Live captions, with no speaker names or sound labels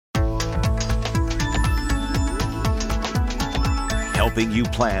helping you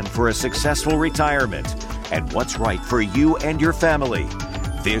plan for a successful retirement and what's right for you and your family.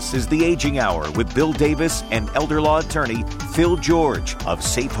 This is the Aging Hour with Bill Davis and elder law attorney Phil George of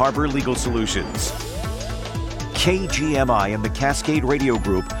Safe Harbor Legal Solutions. KGMI and the Cascade Radio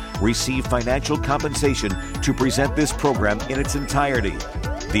Group receive financial compensation to present this program in its entirety.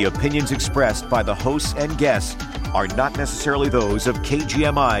 The opinions expressed by the hosts and guests are not necessarily those of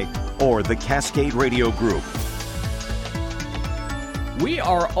KGMI or the Cascade Radio Group. We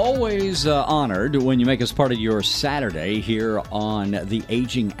are always honored when you make us part of your Saturday here on the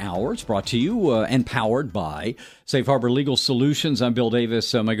Aging Hour. It's brought to you and powered by Safe Harbor Legal Solutions. I'm Bill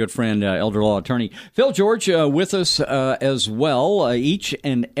Davis, my good friend, elder law attorney Phil George, with us as well each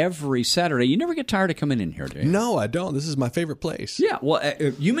and every Saturday. You never get tired of coming in here, do you? No, I don't. This is my favorite place. Yeah, well,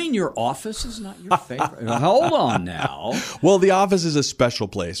 you mean your office is not your favorite? Hold on now. Well, the office is a special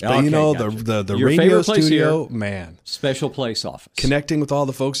place, but Okay, you know, gotcha. the Your radio favorite place studio, here, man. Special place office. Connecting with all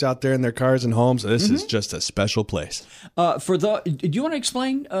the folks out there in their cars and homes, this is just a special place. Do you want to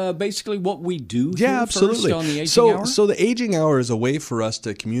explain basically what we do here absolutely. first on the Aging Hour? So the Aging Hour is a way for us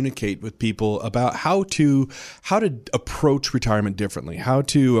to communicate with people about how to approach retirement differently, how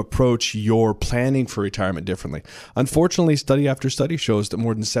to approach your planning for retirement differently. Unfortunately, study after study shows that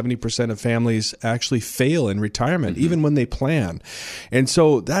more than 70% of families actually fail in retirement, even when they plan. And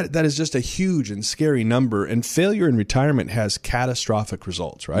so that is just a huge and scary number. And failure in retirement has catastrophic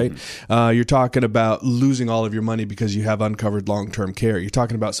results, right? You're talking about losing all of your money because you have uncovered long-term care. You're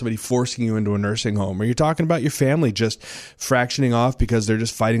talking about somebody forcing you into a nursing home, or you're talking about your family just fractioning off because they're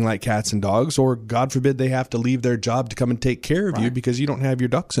just fighting like cats and dogs, or God forbid they have to leave their job to come and take care of you because you don't have your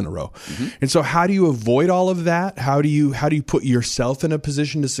ducks in a row. And so how do you avoid all of that? How do you put yourself in a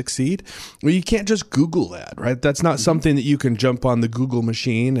position to succeed? Well, you can't just Google that, right? That's not something that you can jump on the Google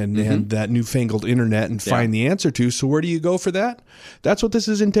machine and that newfangled internet and find the answer to. So where do you go for that? That's what this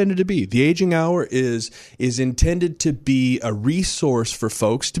is intended to be. The Aging Hour is intended to be a resource for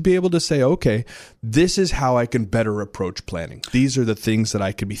folks to be able to say, okay, this is how I can better approach planning. These are the things that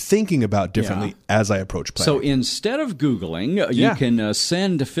I could be thinking about differently as I approach planning. So instead of Googling, you can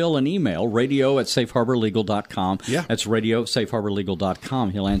send Phil an email, radio@safeharborlegal.com. Yeah. That's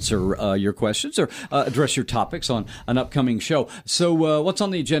radio@safeharborlegal.com. He'll answer your questions or address your topics on an upcoming show. So what's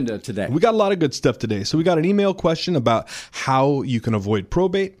on the agenda today? We got a lot of good stuff today. So we got an email question about how you can avoid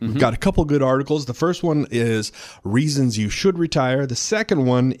probate. We've got a couple good articles. The first one is reasons you should retire. The second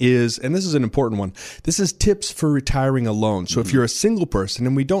one is, and this is an important one, this is tips for retiring alone. So if you're a single person,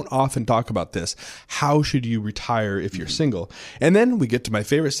 and we don't often talk about this, how should you retire if you're single? And then we get to my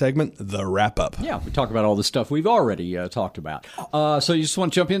favorite segment, the wrap up. Yeah, we talk about all the stuff we've already talked about. So you just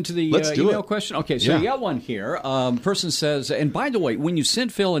want to jump into the email question? Okay, so you got one here. Person says, and by the way, when you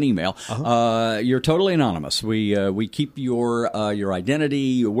send Phil an email, you're totally anonymous. We keep your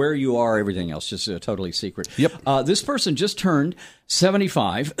identity, where you are, everything else, just totally secret. Yep. This person just turned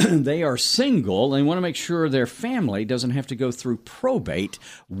 75. They are single and want to make sure their family doesn't have to go through probate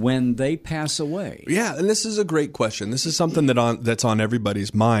when they pass away. Yeah, and this is a great question. This is something that's on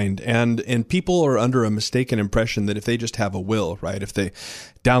everybody's mind, and people are under a mistaken impression that if they just have a will, right? If they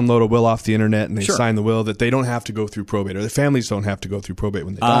download a will off the internet and they sign the will, that they don't have to go through probate, or their families don't have to go through probate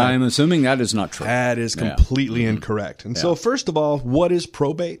when they die. I'm assuming that is not true. That is completely incorrect. And so first of all, what is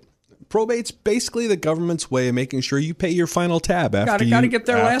probate? Probate's basically the government's way of making sure you pay your final tab after Got to get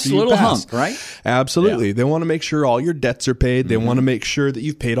their last little hump, right? Absolutely. Yeah. They want to make sure all your debts are paid. They want to make sure that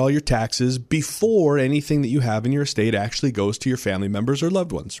you've paid all your taxes before anything that you have in your estate actually goes to your family members or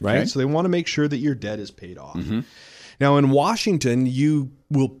loved ones, right? Okay. So they want to make sure that your debt is paid off. Now, in Washington, you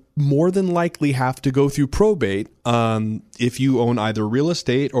will more than likely have to go through probate if you own either real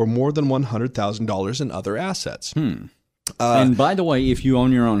estate or more than $100,000 in other assets. And by the way, if you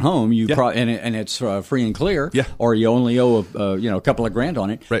own your own home, and it's free and clear, or you only owe a couple of grand on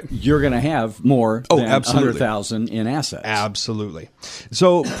it, you're going to have more than $100,000 in assets. Absolutely.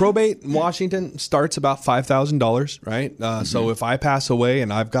 So probate in Washington starts about $5,000, right? So if I pass away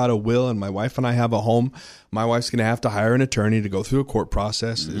and I've got a will and my wife and I have a home, my wife's going to have to hire an attorney to go through a court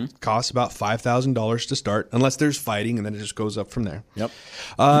process. It costs about $5,000 to start, unless there's fighting, and then it just goes up from there.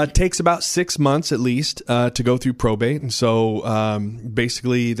 It takes about 6 months at least to go through probate. And so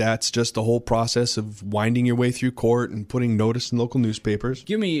basically that's just the whole process of winding your way through court and putting notice in local newspapers.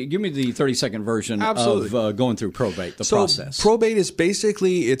 Give me the 30-second version of going through probate, the process. Probate is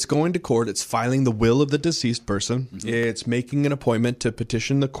basically, it's going to court, it's filing the will of the deceased person, it's making an appointment to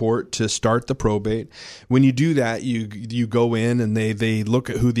petition the court to start the probate. When you do that, you go in and they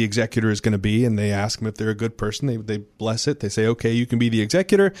look at who the executor is going to be, and they ask them if they're a good person. They bless it. They say, okay, you can be the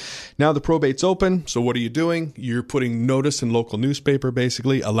executor. Now the probate's open. So what are you doing? You're putting notice notice in local newspaper,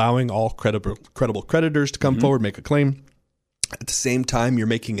 basically allowing all credible creditors to come forward, make a claim. At the same time, you're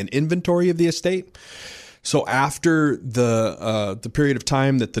making an inventory of the estate. So after the period of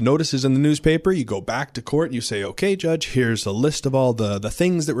time that the notice is in the newspaper, you go back to court. You say, okay, judge, here's a list of all the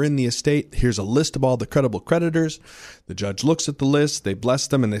things that were in the estate. Here's a list of all the credible creditors. The judge looks at the list. They bless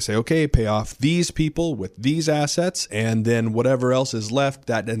them and they say, okay, pay off these people with these assets. And then whatever else is left,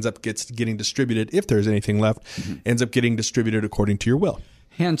 that ends up getting distributed. If there's anything left, ends up getting distributed according to your will.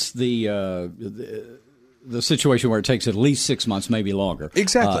 Hence the situation where it takes at least 6 months, maybe longer,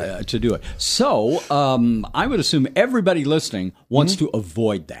 exactly, to do it. So I would assume everybody listening wants to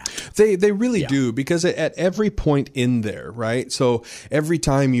avoid that. They really do, because at every point in there, right? So every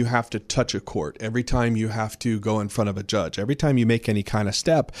time you have to touch a court, every time you have to go in front of a judge, every time you make any kind of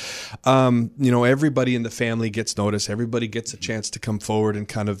step, everybody in the family gets notice. Everybody gets a chance to come forward and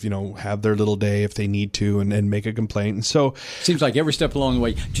kind of, have their little day if they need to and make a complaint. And so seems like every step along the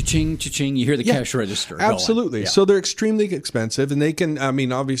way, cha-ching, cha-ching, you hear the cash register. Absolutely. Yeah. So they're extremely expensive, and they can,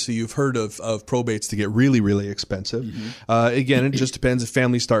 obviously you've heard of probates to get really, really expensive. Again, it just depends. If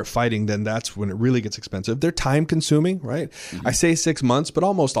families start fighting, then that's when it really gets expensive. They're time consuming, right? I say 6 months, but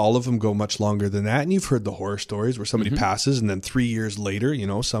almost all of them go much longer than that. And you've heard the horror stories where somebody passes and then 3 years later,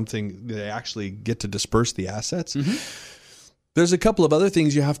 they actually get to disperse the assets. There's a couple of other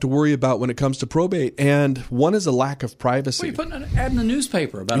things you have to worry about when it comes to probate, and one is a lack of privacy. Well, you're putting an ad in the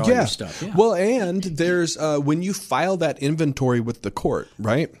newspaper about all your stuff. Yeah. Well, and there's when you file that inventory with the court,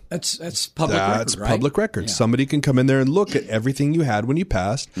 right? That's public record, right? That's public record. Yeah. Somebody can come in there and look at everything you had when you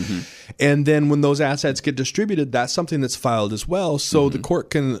passed, and then when those assets get distributed, that's something that's filed as well. So the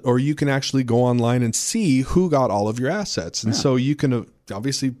court can, or you can actually go online and see who got all of your assets, and so you can.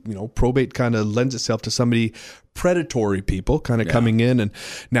 Obviously, probate kind of lends itself to somebody, predatory people kind of coming in, and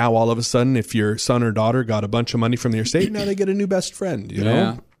now all of a sudden, if your son or daughter got a bunch of money from their estate, now they get a new best friend, you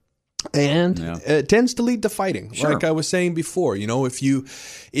know? And it tends to lead to fighting. Sure. Like I was saying before, if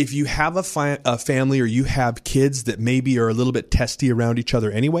you have a family, or you have kids that maybe are a little bit testy around each other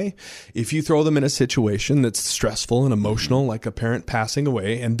anyway, if you throw them in a situation that's stressful and emotional, like a parent passing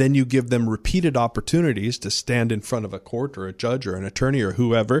away, and then you give them repeated opportunities to stand in front of a court or a judge or an attorney or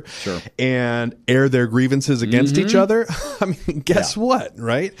whoever and air their grievances against each other, guess what,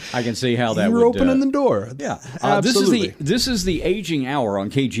 right? I can see how that You're opening the door. Yeah. Absolutely. This is the Aging Hour on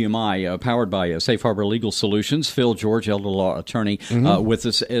KGMI. Powered by Safe Harbor Legal Solutions. Phil George, elder law attorney, with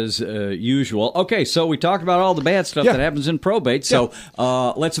us as usual. Okay, so we talked about all the bad stuff that happens in probate. So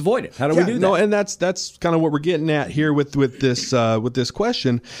let's avoid it. How do we do that? No, and that's kind of what we're getting at here with this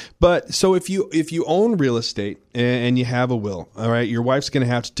question. But so if you own real estate and you have a will, all right, your wife's going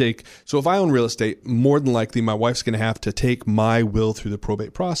to have to take. So if I own real estate, more than likely my wife's going to have to take my will through the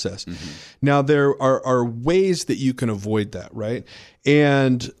probate process. Now there are ways that you can avoid that, right?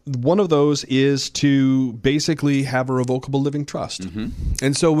 And one of those is to basically have a revocable living trust.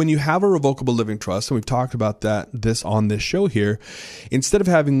 And so when you have a revocable living trust, and we've talked about this on this show here, instead of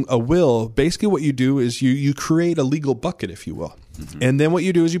having a will, basically what you do is you create a legal bucket, if you will. And then what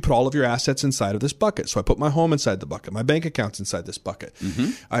you do is you put all of your assets inside of this bucket. So I put my home inside the bucket, my bank account's inside this bucket.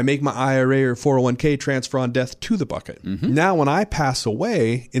 I make my IRA or 401k transfer on death to the bucket. Now when I pass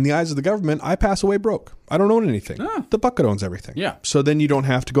away, in the eyes of the government, I pass away broke. I don't own anything. The bucket owns everything. So then you don't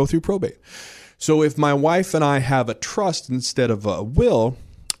have to go through probate. So if my wife and I have a trust instead of a will,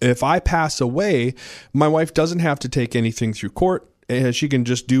 if I pass away, my wife doesn't have to take anything through court. She can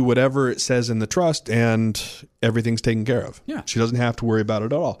just do whatever it says in the trust, and everything's taken care of. She doesn't have to worry about it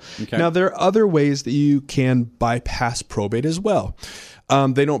at all. Now, there are other ways that you can bypass probate as well.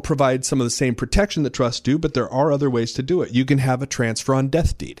 They don't provide some of the same protection that trusts do, but there are other ways to do it. You can have a transfer on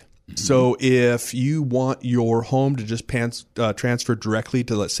death deed. So if you want your home to just transfer directly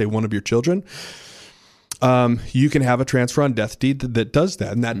to, let's say, one of your children, you can have a transfer on death deed that does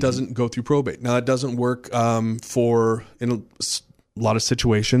that, and that doesn't go through probate. Now, that doesn't work for in a lot of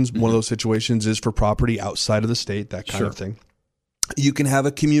situations. One of those situations is for property outside of the state, that kind of thing. You can have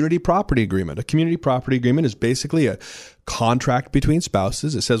a community property agreement. A community property agreement is basically a contract between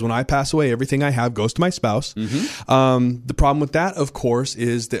spouses. It says when I pass away, everything I have goes to my spouse. The problem with that, of course,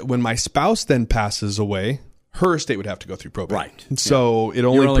 is that when my spouse then passes away, her estate would have to go through probate. Right. So it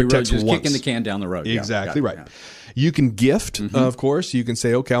only protects just once. Kicking the can down the road. Exactly right. Yeah. You can gift, of course. You can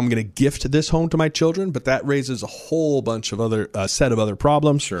say, okay, I'm going to gift this home to my children, but that raises a whole bunch of other set of other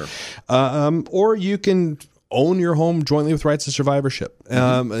problems. Sure. Or you can own your home jointly with rights of survivorship.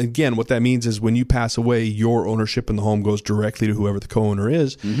 Again, what that means is when you pass away, your ownership in the home goes directly to whoever the co-owner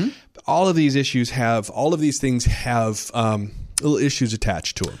is. All of these things have little issues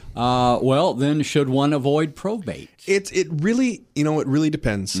attached to them. Well, then should one avoid probate? It really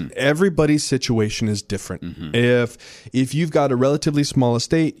depends. Everybody's situation is different. Mm-hmm. If you've got a relatively small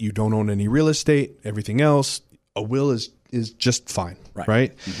estate, you don't own any real estate, everything else, a will is just fine,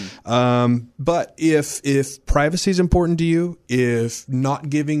 right? Mm-hmm. But if privacy is important to you, if not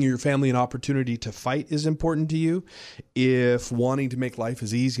giving your family an opportunity to fight is important to you, if wanting to make life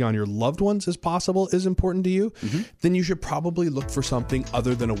as easy on your loved ones as possible is important to you, then you should probably look for something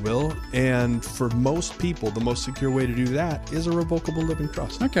other than a will. And for most people, the most secure way to do that is a revocable living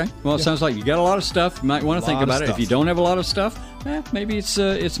trust. Okay. Well, it sounds like you got a lot of stuff. You might want to think about it. If you don't have a lot of stuff, maybe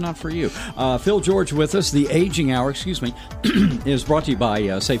it's not for you. Phil George with us. The Aging Hour, is brought to you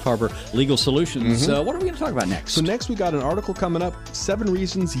by Safe Harbor Legal Solutions. What are we going to talk about next? So next we got an article coming up, 7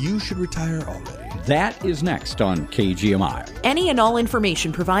 reasons you should retire already. That is next on KGMI. Any and all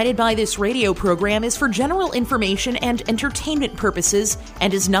information provided by this radio program is for general information and entertainment purposes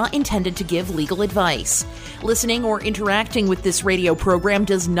and is not intended to give legal advice. Listening or interacting with this radio program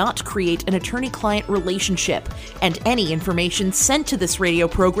does not create an attorney-client relationship, and any information sent to this radio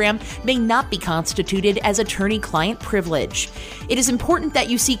program may not be constituted as attorney-client privilege. It is important that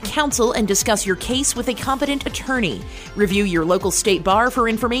you seek counsel and discuss your case with a competent attorney. Review your local state bar for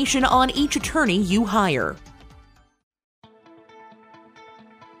information on each attorney you hire.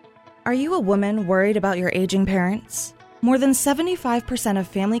 Are you a woman worried about your aging parents? More than 75% of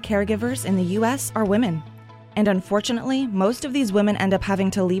family caregivers in the U.S. are women. And unfortunately, most of these women end up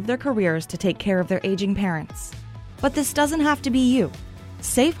having to leave their careers to take care of their aging parents. But this doesn't have to be you.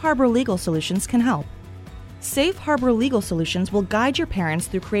 Safe Harbor Legal Solutions can help. Safe Harbor Legal Solutions will guide your parents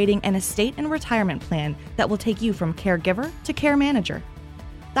through creating an estate and retirement plan that will take you from caregiver to care manager.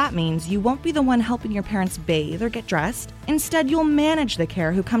 That means you won't be the one helping your parents bathe or get dressed. Instead, you'll manage the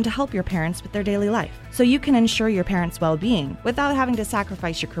care who come to help your parents with their daily life, so you can ensure your parents' well-being without having to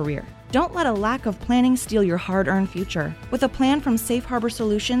sacrifice your career. Don't let a lack of planning steal your hard-earned future. With a plan from Safe Harbor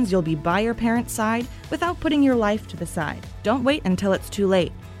Solutions, you'll be by your parents' side without putting your life to the side. Don't wait until it's too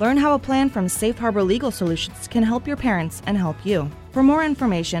late. Learn how a plan from Safe Harbor Legal Solutions can help your parents and help you. For more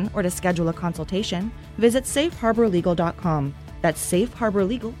information or to schedule a consultation, visit safeharborlegal.com. That's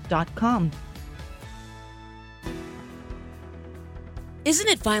safeharborlegal.com. Isn't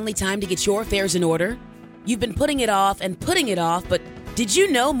it finally time to get your affairs in order? You've been putting it off, but did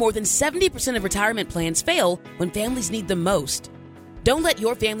you know more than 70% of retirement plans fail when families need them most? Don't let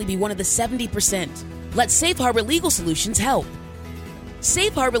your family be one of the 70%. Let Safe Harbor Legal Solutions help.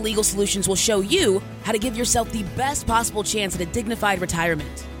 Safe Harbor Legal Solutions will show you how to give yourself the best possible chance at a dignified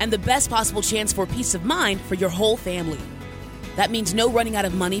retirement and the best possible chance for peace of mind for your whole family. That means no running out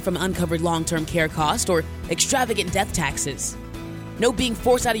of money from uncovered long-term care costs or extravagant death taxes. No being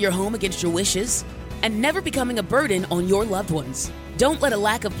forced out of your home against your wishes, and never becoming a burden on your loved ones. Don't let a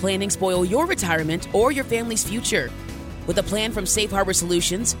lack of planning spoil your retirement or your family's future. With a plan from Safe Harbor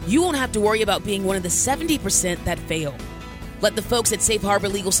Solutions, you won't have to worry about being one of the 70% that fail. Let the folks at Safe Harbor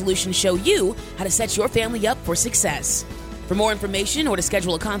Legal Solutions show you how to set your family up for success. For more information or to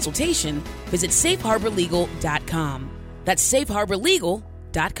schedule a consultation, visit safeharborlegal.com. That's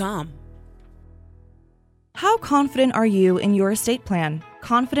safeharborlegal.com. How confident are you in your estate plan?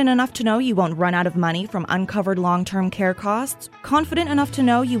 Confident enough to know you won't run out of money from uncovered long-term care costs? Confident enough to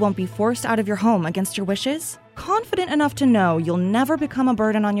know you won't be forced out of your home against your wishes? Confident enough to know you'll never become a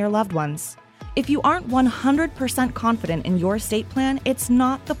burden on your loved ones? If you aren't 100% confident in your estate plan, it's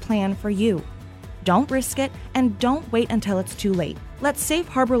not the plan for you. Don't risk it, and don't wait until it's too late. Let Safe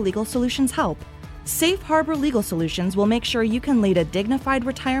Harbor Legal Solutions help. Safe Harbor Legal Solutions will make sure you can lead a dignified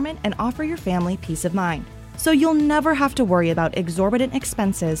retirement and offer your family peace of mind. So you'll never have to worry about exorbitant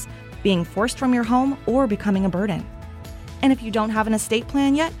expenses, being forced from your home, or becoming a burden. And if you don't have an estate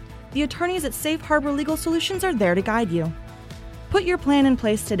plan yet, the attorneys at Safe Harbor Legal Solutions are there to guide you. Put your plan in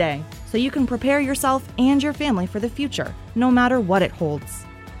place today so you can prepare yourself and your family for the future, no matter what it holds.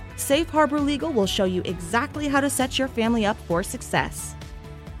 Safe Harbor Legal will show you exactly how to set your family up for success.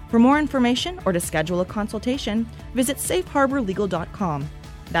 For more information or to schedule a consultation, visit safeharborlegal.com.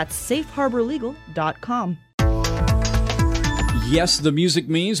 That's safeharborlegal.com. Yes, the music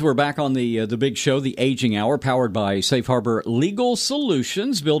means we're back on the big show, The Aging Hour, powered by Safe Harbor Legal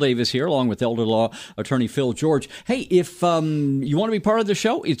Solutions. Bill Davis here, along with elder law attorney Phil George. Hey, if you want to be part of the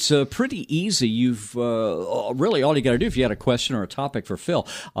show, it's pretty easy. You've really all you got to do if you had a question or a topic for Phil,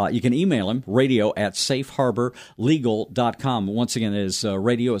 you can email him, radio@safeharborlegal.com. Once again, it is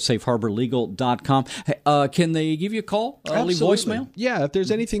radio@safeharborlegal.com. Can they give you a call? Leave voicemail? Yeah, if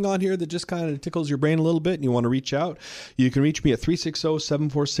there's anything on here that just kind of tickles your brain a little bit and you want to reach out, you can reach me me at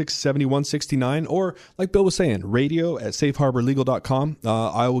 360-746-7169, or like Bill was saying, radio@safeharborlegal.com.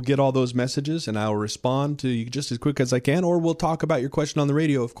 I will get all those messages and I will respond to you just as quick as I can, or we'll talk about your question on the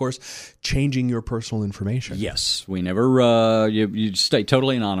radio, of course, changing your personal information. Yes, we never, you stay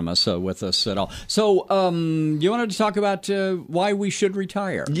totally anonymous with us at all. So you wanted to talk about why we should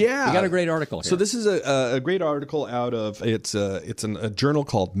retire. Yeah. You got a great article here. So this is a great article out of, it's a journal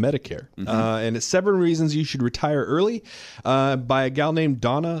called Medicare, and it's 7 reasons you should retire early by a gal named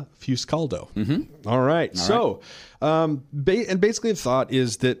Donna Fuscaldo. All right. And basically the thought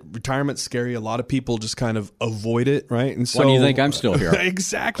is that retirement's scary. A lot of people just kind of avoid it, right? And so, why do you think I'm still here?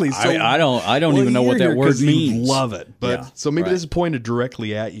 Exactly. So I don't even know what that word means. You love it, but Yeah, so maybe right. this is pointed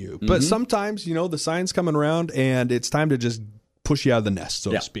directly at you. But sometimes, the sign's coming around, and it's time to just push you out of the nest,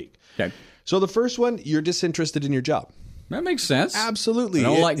 so to speak. Okay. So the first one, you're disinterested in your job. That makes sense. Absolutely. You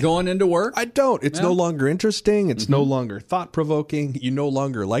don't like going into work? I don't. It's no longer interesting. It's no longer thought-provoking. You no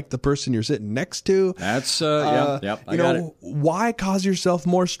longer like the person you're sitting next to. That's, I got it. Why cause yourself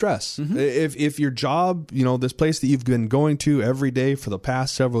more stress? If your job, this place that you've been going to every day for the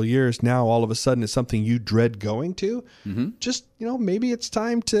past several years, now all of a sudden is something you dread going to, just, maybe it's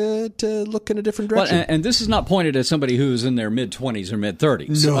time to look in a different direction. Well, and this is not pointed at somebody who's in their mid-20s or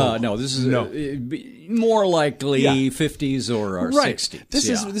mid-30s. No, this is more likely 50s or right. 60s.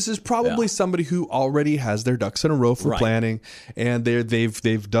 This is probably somebody who already has their ducks in a row for planning, and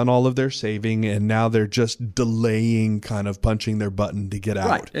they've done all of their saving, and now they're just delaying, kind of punching their button to get out.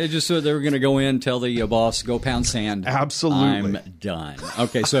 Right. It's just so they're going to go in, tell the boss, go pound sand. Absolutely. I'm done.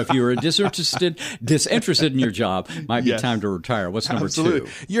 Okay, so if you were disinterested in your job, might be time to retire. What's number 2?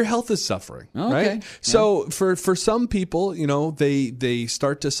 Your health is suffering, Okay. right? So for some people, they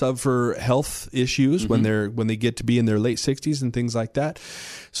start to suffer health issues when they get to be in their late 60s and things like that.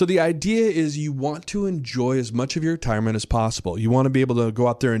 So the idea is you want to enjoy as much of your retirement as possible. You want to be able to go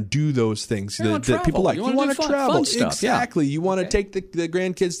out there and do those things that people like. You want to travel. Fun stuff. Exactly. You want to take the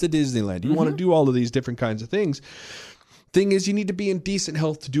grandkids to Disneyland. You want to do all of these different kinds of things. Thing is, you need to be in decent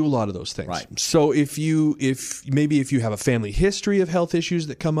health to do a lot of those things. Right. So if you have a family history of health issues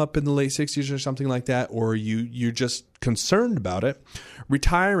that come up in the late 60s or something like that, or you're just concerned about it,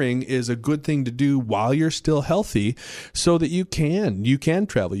 retiring is a good thing to do while you're still healthy, so that you can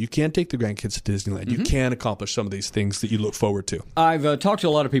travel, you can take the grandkids to Disneyland, you can accomplish some of these things that you look forward to. I've talked to a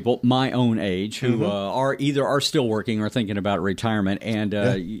lot of people my own age who are still working or thinking about retirement, and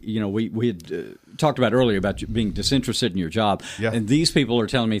we had talked about earlier about being disinterested in your job, and these people are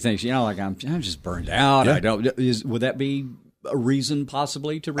telling me things, like I'm just burned out. I don't. Would that be a reason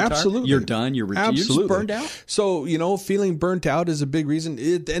possibly to retire? Absolutely. You're done. You're just burned out? So, feeling burnt out is a big reason.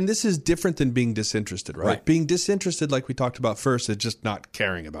 And this is different than being disinterested, right? Being disinterested, like we talked about first, is just not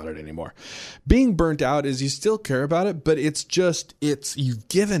caring about it anymore. Being burnt out is you still care about it, but you've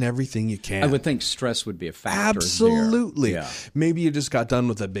given everything you can. I would think stress would be a factor. Absolutely. There. Yeah. Maybe you just got done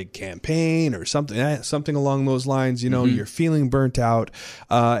with a big campaign or something along those lines. You're feeling burnt out.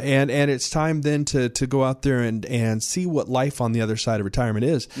 And it's time then to go out there and see what life on the other side of retirement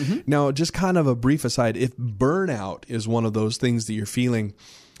is. Now, just kind of a brief aside, if burnout is one of those things that you're feeling,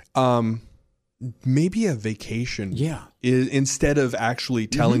 maybe a vacation instead of actually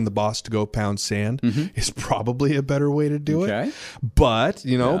telling the boss to go pound sand is probably a better way to do it. But,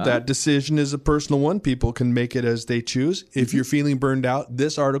 that decision is a personal one. People can make it as they choose. If you're feeling burned out,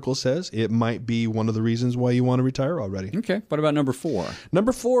 this article says it might be one of the reasons why you want to retire already. Okay. What about number 4?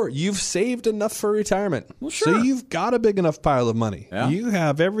 Number 4, you've saved enough for retirement. Well, sure. So you've got a big enough pile of money. Yeah. You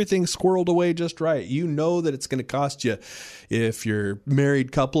have everything squirreled away just right. You know that it's going to cost you, if you're a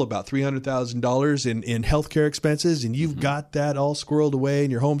married couple, about $300,000 in healthcare expenses, and you've got that all squirreled away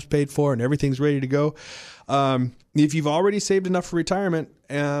and your home's paid for and everything's ready to go. If you've already saved enough for retirement,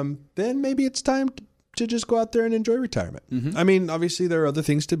 then maybe it's time to just go out there and enjoy retirement. I mean, obviously there are other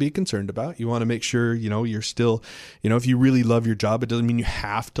things to be concerned about. You want to make sure, you're still, if you really love your job, it doesn't mean you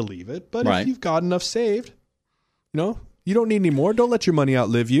have to leave it. But if you've got enough saved, you don't need any more. Don't let your money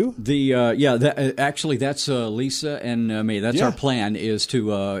outlive you. Actually, that's Lisa and me. That's our plan is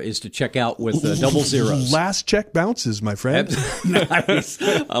to check out with double zeros. Last check bounces, my friend. Nice.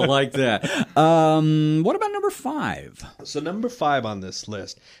 I like that. What about number 5? So number 5 on this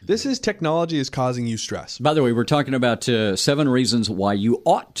list. This is technology is causing you stress. By the way, we're talking about 7 reasons why you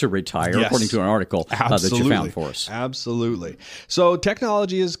ought to retire, according to an article that you found for us. Absolutely. So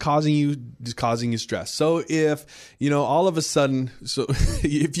technology is causing you stress. So if all of a sudden, so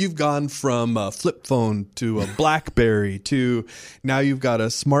if you've gone from a flip phone to a BlackBerry to now you've got a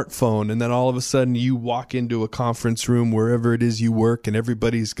smartphone, and then all of a sudden you walk into a conference room wherever it is you work, and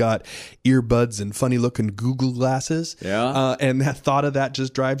everybody's got earbuds and funny looking Google glasses. Yeah. And that thought of that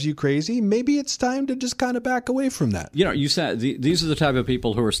just drives you crazy. Maybe it's time to just kind of back away from that. You know, you said these are the type of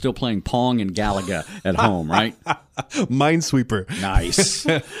people who are still playing Pong and Galaga at home, right? Minesweeper. Nice.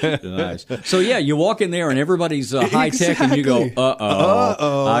 Nice. So, yeah, you walk in there and everybody's high tech, and you go,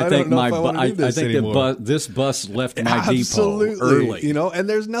 I think this bus left my depot early. You know, and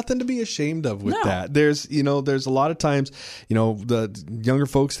there's nothing to be ashamed of with that. There's a lot of times, the younger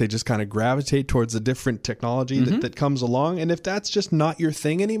folks, they just kind of gravitate towards a different technology that comes along. And if that's just not your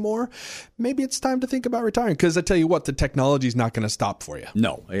thing anymore, maybe it's time to think about retiring. Because I tell you what, the technology is not going to stop for you.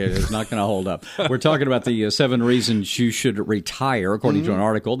 No, it is not going to hold up. We're talking about the 7 reasons you should retire, according to an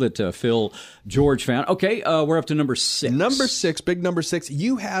article that Phil George found. Okay, we're up to number 6. Big number 6,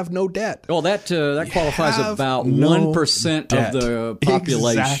 you have no debt. Well, that qualifies about 1% of the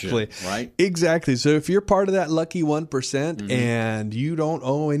population. Exactly. Right? Exactly. So if you're part of that lucky 1% and you don't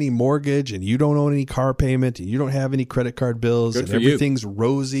owe any mortgage and you don't owe any car payment and you don't have any credit card bills and everything's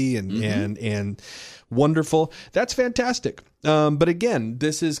rosy and wonderful, that's fantastic. But again,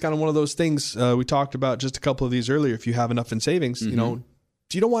 this is kind of one of those things we talked about just a couple of these earlier. If you have enough in savings, you don't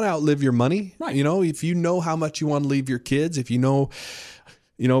want to outlive your money. Right. If you know how much you want to leave your kids, if you know,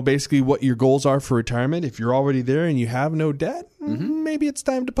 basically what your goals are for retirement, if you're already there and you have no debt, maybe it's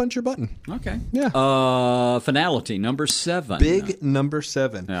time to punch your button. Okay. Yeah. Finality, number 7. Big number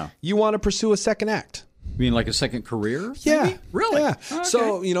 7. Yeah. You want to pursue a second act. You mean like a second career? Yeah. Maybe? Really? Yeah. Okay.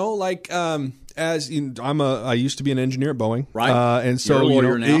 So, I used to be an engineer at Boeing. Right. And so, you're a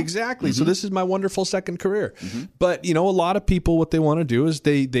lawyer now. Exactly. So this is my wonderful second career. But, a lot of people, what they want to do is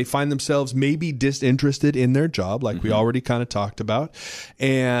they find themselves maybe disinterested in their job, like we already kind of talked about.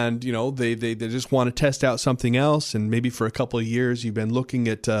 And, they just want to test out something else. And maybe for a couple of years, you've been looking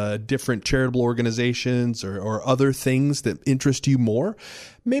at different charitable organizations or other things that interest you more.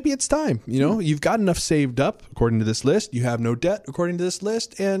 Maybe it's time. You've got enough saved up, according to this list. You have no debt, according to this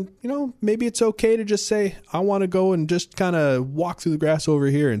list. And, maybe it's okay to just say, I want to go and just kind of walk through the grass over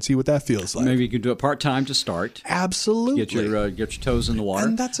here and see what that feels like. Maybe you could do it part-time to start. Absolutely. Get your toes in the water.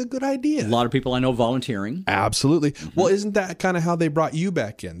 And that's a good idea. A lot of people I know volunteering. Absolutely. Well, isn't that kind of how they brought you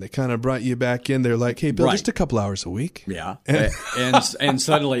back in? They kind of brought you back in. They're like, hey, Bill, just a couple hours a week. Yeah. and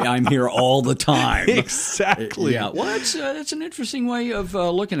suddenly I'm here all the time. Exactly. Yeah. Well, that's an interesting way of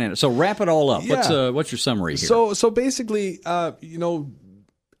looking at it. So wrap it all up. Yeah. What's your summary here? So basically,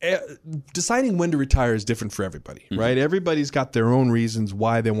 deciding when to retire is different for everybody, right? Everybody's got their own reasons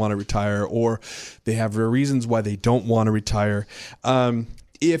why they want to retire, or they have their reasons why they don't want to retire.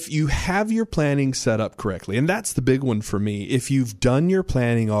 If you have your planning set up correctly, and that's the big one for me, if you've done your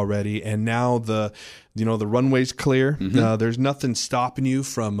planning already and now the runway's clear, there's nothing stopping you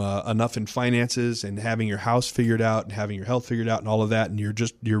from enough in finances and having your house figured out and having your health figured out and all of that, and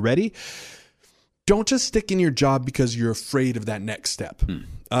you're ready. Don't just stick in your job because you're afraid of that next step.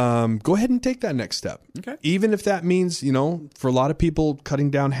 Go ahead and take that next step. Okay. Even if that means, for a lot of people,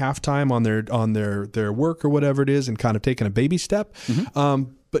 cutting down half time on their work or whatever it is and kind of taking a baby step.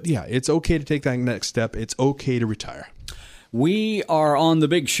 But yeah, it's okay to take that next step. It's okay to retire. We are on the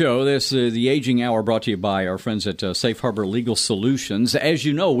big show. This is the Aging Hour, brought to you by our friends at Safe Harbor Legal Solutions. As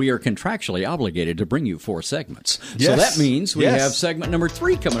you know, we are contractually obligated to bring you 4 segments. Yes. So that means we have segment number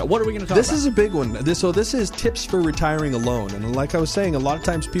 3 coming up. What are we going to talk about? This is a big one. This is tips for retiring alone. And like I was saying, a lot of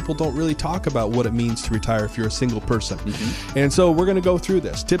times people don't really talk about what it means to retire if you're a single person. And so we're going to go through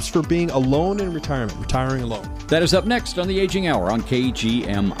this. Tips for being alone in retirement, retiring alone. That is up next on the Aging Hour on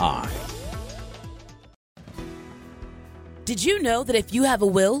KGMI. Did you know that if you have a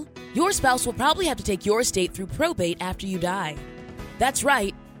will, your spouse will probably have to take your estate through probate after you die? That's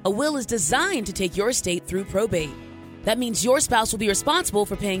right. A will is designed to take your estate through probate. That means your spouse will be responsible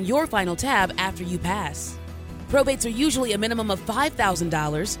for paying your final tab after you pass. Probates are usually a minimum of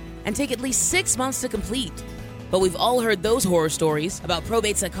 $5,000 and take at least 6 months to complete. But we've all heard those horror stories about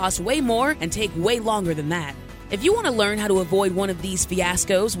probates that cost way more and take way longer than that. If you want to learn how to avoid one of these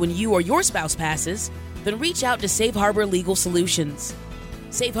fiascos when you or your spouse passes, then reach out to Safe Harbor Legal Solutions.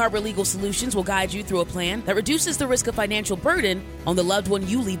 Safe Harbor Legal Solutions will guide you through a plan that reduces the risk of financial burden on the loved one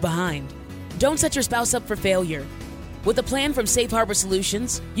you leave behind. Don't set your spouse up for failure. With a plan from Safe Harbor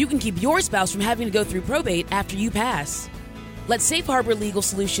Solutions, you can keep your spouse from having to go through probate after you pass. Let Safe Harbor Legal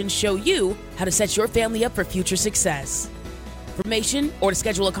Solutions show you how to set your family up for future success. For information or to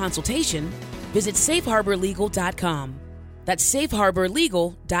schedule a consultation, visit safeharborlegal.com. That's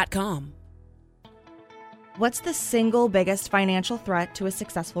safeharborlegal.com. What's the single biggest financial threat to a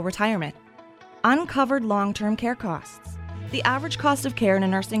successful retirement? Uncovered long-term care costs. The average cost of care in a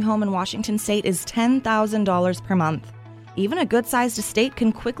nursing home in Washington state is $10,000 per month. Even a good-sized estate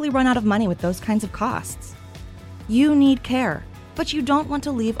can quickly run out of money with those kinds of costs. You need care, but you don't want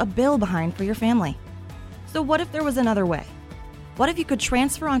to leave a bill behind for your family. So what if there was another way? What if you could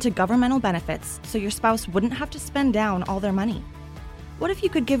transfer onto governmental benefits so your spouse wouldn't have to spend down all their money? What if you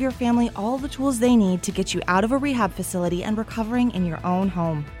could give your family all the tools they need to get you out of a rehab facility and recovering in your own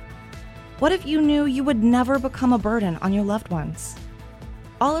home? What if you knew you would never become a burden on your loved ones?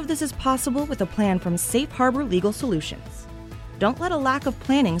 All of this is possible with a plan from Safe Harbor Legal Solutions. Don't let a lack of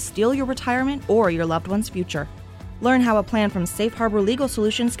planning steal your retirement or your loved one's future. Learn how a plan from Safe Harbor Legal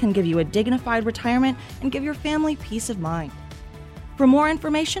Solutions can give you a dignified retirement and give your family peace of mind. For more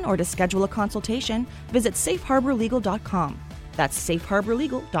information or to schedule a consultation, visit safeharborlegal.com. That's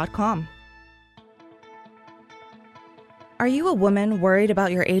safeharborlegal.com. Are you a woman worried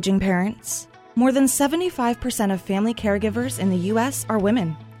about your aging parents? More than 75% of family caregivers in the U.S. are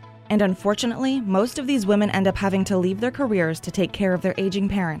women. And unfortunately, most of these women end up having to leave their careers to take care of their aging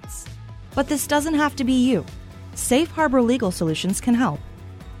parents. But this doesn't have to be you. Safe Harbor Legal Solutions can help.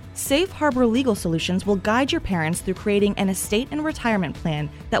 Safe Harbor Legal Solutions will guide your parents through creating an estate and retirement plan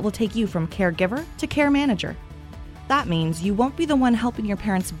that will take you from caregiver to care manager. That means you won't be the one helping your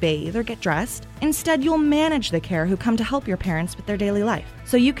parents bathe or get dressed. Instead, you'll manage the care who come to help your parents with their daily life,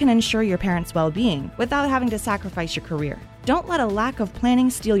 so you can ensure your parents' well-being without having to sacrifice your career. Don't let a lack of planning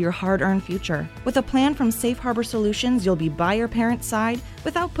steal your hard-earned future. With a plan from Safe Harbor Solutions, you'll be by your parents' side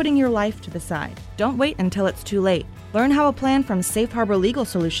without putting your life to the side. Don't wait until it's too late. Learn how a plan from Safe Harbor Legal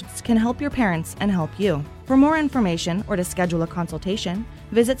Solutions can help your parents and help you. For more information or to schedule a consultation,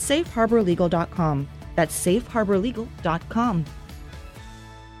 visit safeharborlegal.com. That's safeharborlegal.com.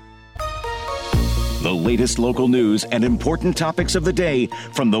 The latest local news and important topics of the day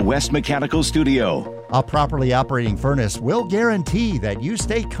from the West Mechanical Studio. A properly operating furnace will guarantee that you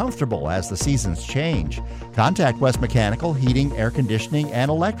stay comfortable as the seasons change. Contact West Mechanical Heating, Air Conditioning,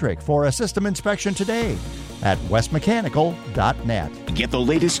 and Electric for a system inspection today at westmechanical.net. Get the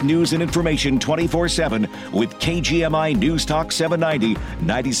latest news and information 24/7 with KGMI News Talk 790,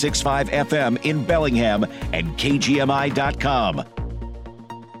 96.5 FM in Bellingham and KGMI.com.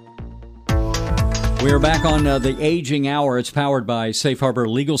 We're back on the Aging Hour. It's powered by Safe Harbor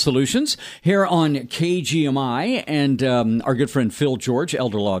Legal Solutions here on KGMI. And our good friend Phil George,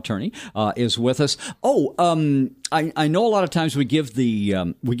 elder law attorney, is with us. I know a lot of times we give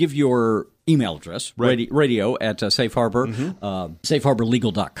your email address, right. radio at Safe Harbor,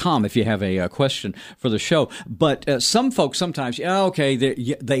 safeharborlegal.com if you have a question for the show. But some folks sometimes,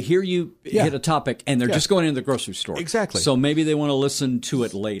 they hear you hit a topic and they're just going into the grocery store. Exactly. So maybe they want to listen to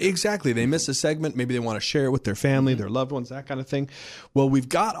it later. Exactly. They miss a segment. Maybe they want to share it with their family, their loved ones, that kind of thing. Well, we've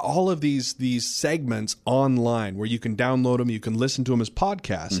got all of these segments online where you can download them. You can listen to them as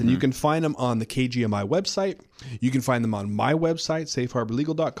podcasts, and you can find them on the KGMI website. You can find them on my website,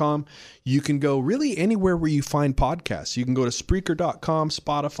 safeharborlegal.com. You can go really anywhere where you find podcasts. You can go to Spreaker.com,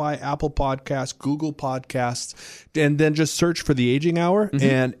 Spotify, Apple Podcasts, Google Podcasts, and then just search for The Aging Hour.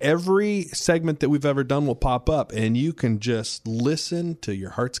 And every segment that we've ever done will pop up, and you can just listen to your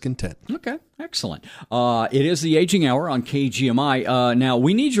heart's content. Okay. Excellent. It is the Aging Hour on KGMI. Now,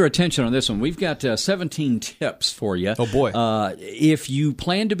 we need your attention on this one. We've got 17 tips for you. Oh, boy. If you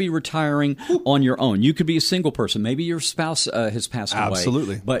plan to be retiring on your own, you could be a single person. Maybe your spouse has passed away.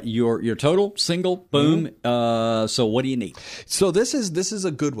 Absolutely. But you're total, single, boom. So what do you need? So this is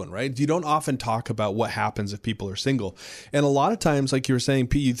a good one, right? You don't often talk about what happens if people are single. And a lot of times, like you were saying,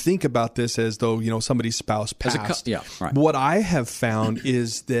 Pete, you think about this as though, somebody's spouse passed. Right. What I have found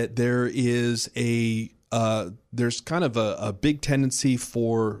is that there is there's kind of a big tendency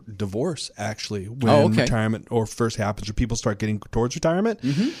for divorce, actually, when retirement or first happens, or people start getting towards retirement.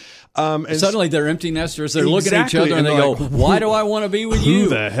 And suddenly they're empty nesters. They're looking at each other and they go, why do I want to be with you? Who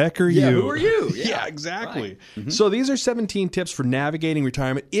the heck are you? Who are you? Yeah, exactly. Right. So these are 17 tips for navigating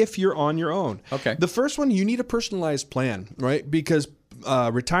retirement if you're on your own. Okay. The first one, you need a personalized plan, right? Because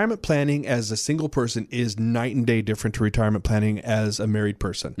retirement planning as a single person is night and day different to retirement planning as a married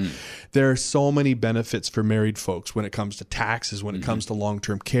person. There are so many benefits for married folks when it comes to taxes, when it comes to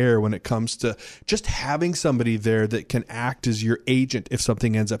long-term care, when it comes to just having somebody there that can act as your agent if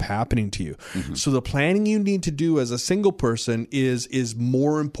something ends up happening to you. So the planning you need to do as a single person is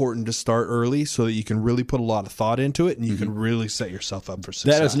more important to start early so that you can really put a lot of thought into it and you can really set yourself up for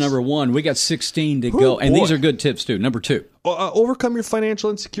success. That is number one. We got 16 to go. And these are good tips too. Number two. overcome your financial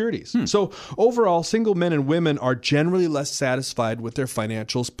insecurities. So overall, single men and women are generally less satisfied with their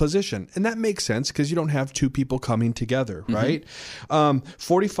financial position. And that makes sense because you don't have two people coming together, right?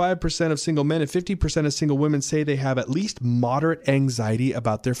 45% of single men and 50% of single women say they have at least moderate anxiety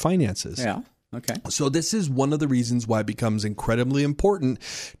about their finances. Yeah. Okay. So this is one of the reasons why it becomes incredibly important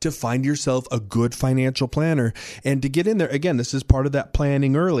to find yourself a good financial planner and to get in there. Again, this is part of that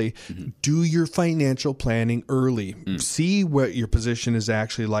planning early. Do your financial planning early. See what your position is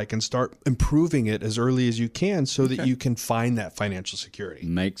actually like and start improving it as early as you can so that you can find that financial security.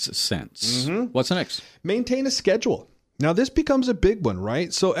 Makes sense. What's next? Maintain a schedule. Now, this becomes a big one,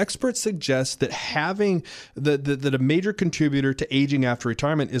 right? So experts suggest that having that a major contributor to aging after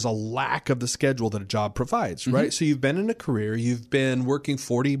retirement is a lack of the schedule that a job provides, right? So you've been in a career, you've been working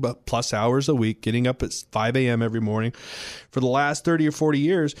 40 plus hours a week, getting up at 5 a.m. every morning for the last 30 or 40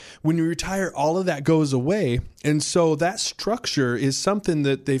 years. When you retire, all of that goes away. And so that structure is something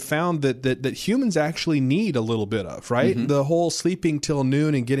that they found that humans actually need a little bit of, right? The whole sleeping till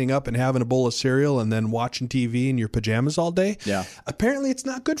noon and getting up and having a bowl of cereal and then watching TV in your pajamas all day. Yeah. Apparently it's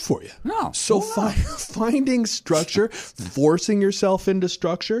not good for you. No. So finding structure, forcing yourself into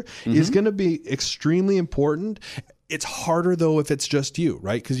structure is going to be extremely important. It's harder, though, if it's just you,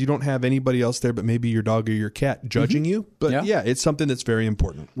 right? Because you don't have anybody else there but maybe your dog or your cat judging you. But yeah, it's something that's very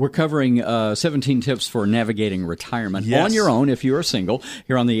important. We're covering 17 tips for navigating retirement on your own if you are single.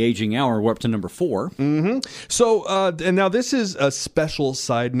 Here on the Aging Hour, we're up to number 4. So, and now this is a special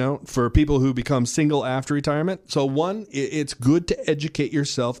side note for people who become single after retirement. So one, it's good to educate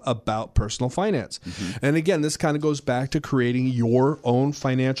yourself about personal finance. And again, this kind of goes back to creating your own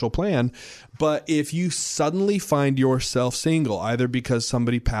financial plan. But if you suddenly find yourself single, either because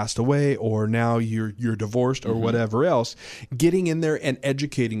somebody passed away or now you're divorced or whatever else, getting in there and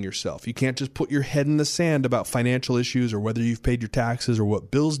educating yourself. You can't just put your head in the sand about financial issues or whether you've paid your taxes or what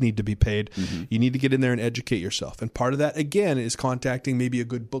bills need to be paid. You need to get in there and educate yourself. And part of that, again, is contacting maybe a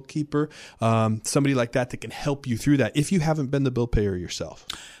good bookkeeper, somebody like that can help you through that if you haven't been the bill payer yourself.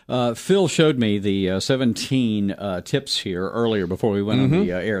 Phil showed me the 17 tips here earlier before we went on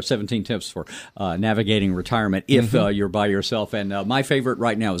the air. 17 tips for navigating retirement if you're by yourself. And my favorite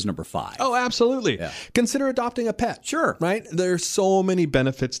right now is number 5. Oh, absolutely. Yeah. Consider adopting a pet. Sure. Right? There's so many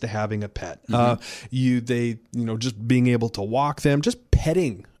benefits to having a pet. Just being able to walk them, just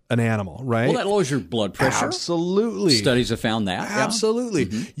petting an animal, right? Well, that lowers your blood pressure. Absolutely. Studies have found that. Absolutely.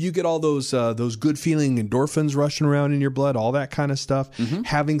 You get all those good feeling endorphins rushing around in your blood, all that kind of stuff.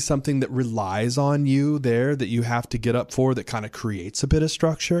 Having something that relies on you there that you have to get up for that kind of creates a bit of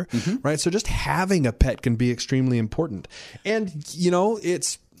structure, right? So just having a pet can be extremely important. And,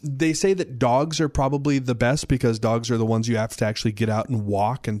 they say that dogs are probably the best because dogs are the ones you have to actually get out and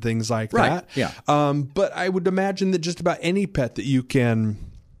walk and things like that. Yeah. But I would imagine that just about any pet that you can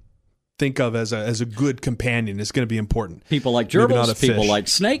think of as a good companion is going to be important. People like gerbils, people like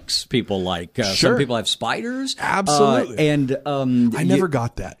snakes, people like some people have spiders. Absolutely. I never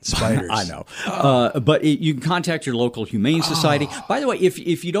got that. Spiders. I know. But you can contact your local humane society. By the way,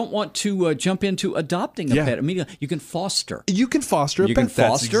 if you don't want to jump into adopting a pet immediately, you can foster. You can foster a pet. You can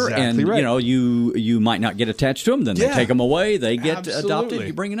foster, That's exactly right. you might not get attached to them. Then they take them away. They get adopted.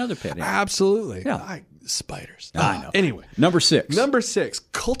 You bring another pet in. Absolutely. Yeah. Spiders. I know. Anyway. Number 6,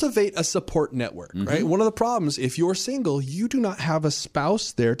 cultivate a support network, right? One of the problems, if you're single, you do not have a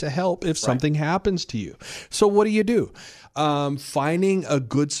spouse there to help if something happens to you. So what do? Finding a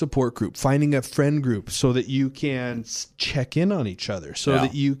good support group, finding a friend group so that you can check in on each other, so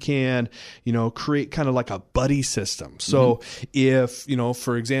that you can, create kind of like a buddy system. So if,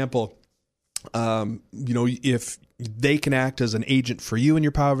 for example, if they can act as an agent for you in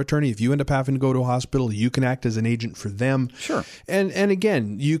your power of attorney. If you end up having to go to a hospital, you can act as an agent for them. Sure. And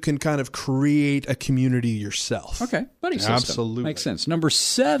again, you can kind of create a community yourself. Okay. Buddy system. Absolutely. Makes sense. Number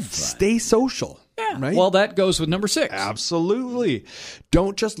 7. Stay social. Yeah. Right? Well, that goes with number 6. Absolutely.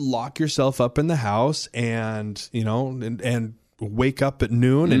 Don't just lock yourself up in the house and wake up at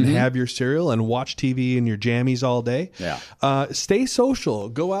noon and have your cereal and watch TV and your jammies all day. Yeah. Stay social.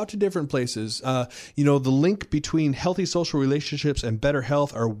 Go out to different places. The link between healthy social relationships and better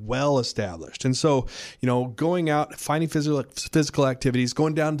health are well established. And so, going out, finding physical activities,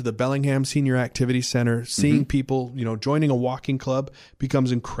 going down to the Bellingham Senior Activity Center, seeing people, joining a walking club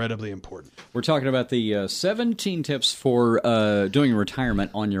becomes incredibly important. We're talking about the 17 tips for doing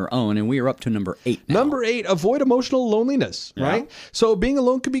retirement on your own, and we are up to number 8 now. Number 8, avoid emotional loneliness, right? So being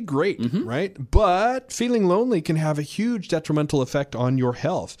alone can be great, right? But feeling lonely can have a huge detrimental effect on your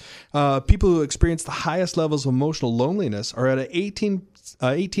health. People who experience the highest levels of emotional loneliness are at an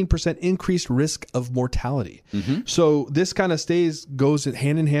 18% increased risk of mortality. So this kind of goes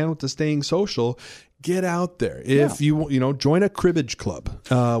hand in hand with the staying social. Get out there. If you join a cribbage club,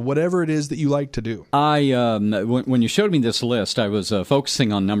 whatever it is that you like to do. When you showed me this list, I was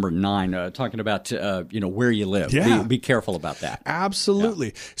focusing on number 9, talking about where you live. Yeah. Be careful about that. Absolutely.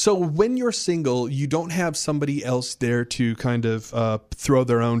 Yeah. So when you're single, you don't have somebody else there to kind of throw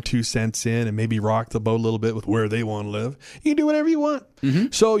their own 2 cents in and maybe rock the boat a little bit with where they want to live. You can do whatever you want.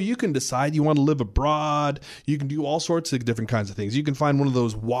 So you can decide you want to live abroad. You can do all sorts of different kinds of things. You can find one of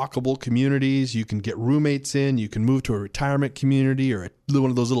those walkable communities. You can get roommates in. You can move to a retirement community or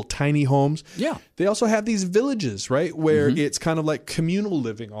one of those little tiny homes. Yeah. They also have these villages, right, where it's kind of like communal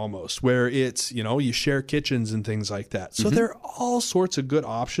living almost, where it's, you share kitchens and things like that. So there are all sorts of good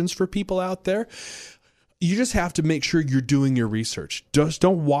options for people out there. You just have to make sure you're doing your research. Just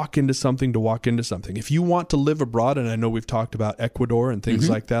don't walk into something to walk into something. If you want to live abroad, and I know we've talked about Ecuador and things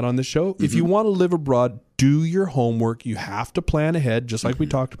like that on the show, if you want to live abroad, do your homework. You have to plan ahead, just like we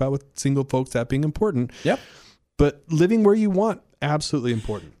talked about with single folks, that being important. Yep. But living where you want, absolutely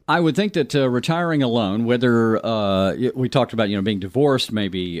important. I would think that retiring alone, whether we talked about being divorced,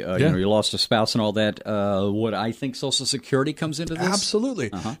 maybe you lost a spouse and all that. Would I think Social Security comes into this?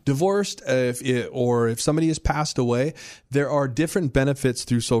 Absolutely. Divorced, if somebody has passed away, there are different benefits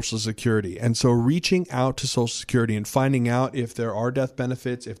through Social Security, and so reaching out to Social Security and finding out if there are death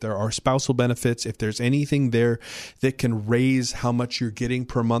benefits, if there are spousal benefits, if there's anything there that can raise how much you're getting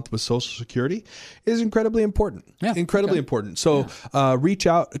per month with Social Security, is incredibly important. Yeah. Incredibly important. So reach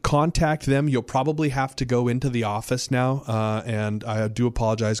out. Contact them. You'll probably have to go into the office now, and I do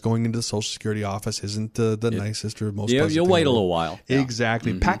apologize. Going into the Social Security office isn't the nicest or most pleasant you'll thing wait a little while.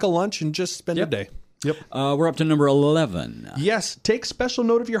 Exactly. Pack a lunch and just spend a day. Yep. We're up to number 11. Yes. Take special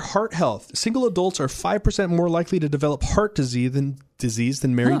note of your heart health. Single adults are 5% more likely to develop heart disease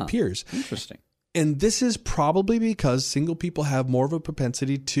than married peers. Interesting. And this is probably because single people have more of a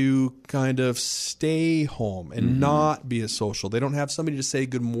propensity to kind of stay home and not be as social. They don't have somebody to say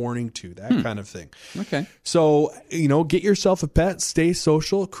good morning to, that kind of thing. Okay. So, get yourself a pet, stay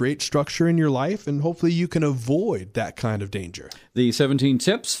social, create structure in your life, and hopefully you can avoid that kind of danger. The 17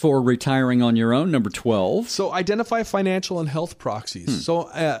 tips for retiring on your own, number 12. So identify financial and health proxies. So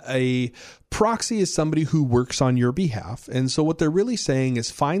a proxy is somebody who works on your behalf. And so what they're really saying is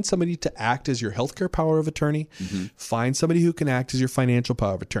find somebody to act as your healthcare power of attorney. Find somebody who can act as your financial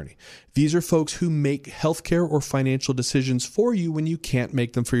power of attorney. These are folks who make healthcare or financial decisions for you when you can't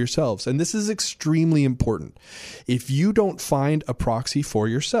make them for yourselves. And this is extremely important. If you don't find a proxy for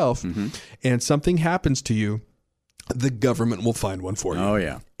yourself and something happens to you, the government will find one for you. Oh,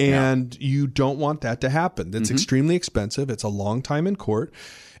 yeah. And you don't want that to happen. That's extremely expensive. It's a long time in court.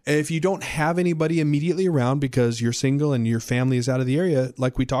 If you don't have anybody immediately around because you're single and your family is out of the area,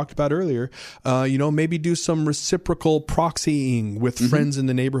 like we talked about earlier, maybe do some reciprocal proxying with friends in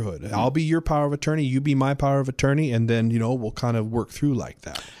the neighborhood. I'll be your power of attorney, you be my power of attorney, and then, we'll kind of work through like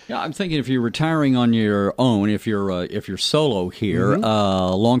that. Yeah, I'm thinking if you're retiring on your own, if you're solo here,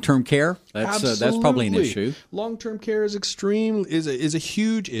 long-term care, that's probably an issue. Long-term care is is a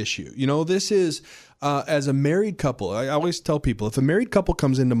huge issue. This is as a married couple, I always tell people, if a married couple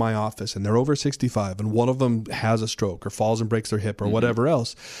comes into my office and they're over 65 and one of them has a stroke or falls and breaks their hip or whatever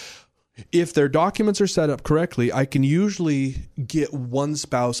else, if their documents are set up correctly, I can usually get one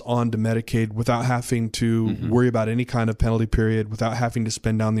spouse onto Medicaid without having to worry about any kind of penalty period, without having to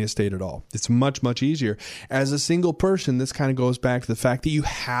spend down the estate at all. It's much, much easier. As a single person, this kind of goes back to the fact that you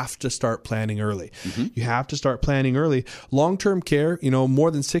have to start planning early. You have to start planning early. Long-term care,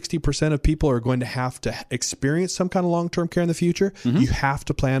 more than 60% of people are going to have to experience some kind of long-term care in the future. You have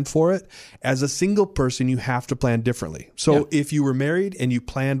to plan for it. As a single person, you have to plan differently. So if you were married and you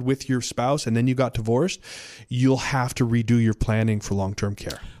planned with your spouse and then you got divorced, you'll have to redo your planning for long-term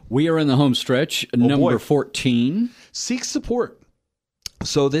care. We are in the home stretch. Number 14. Seek support.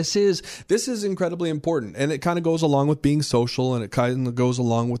 So this is incredibly important, and it kind of goes along with being social, and it kind of goes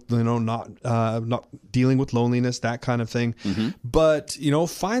along with not dealing with loneliness, that kind of thing. But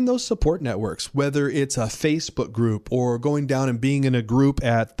find those support networks, whether it's a Facebook group or going down and being in a group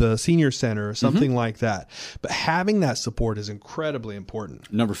at the senior center or something like that. But having that support is incredibly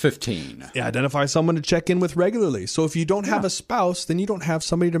important. Number 15. Identify someone to check in with regularly. So if you don't have a spouse, then you don't have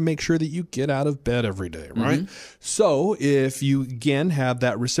somebody to make sure that you get out of bed every day, right? So if you again have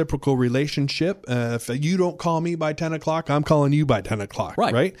that reciprocal relationship. If you don't call me by 10 o'clock, I'm calling you by 10 o'clock.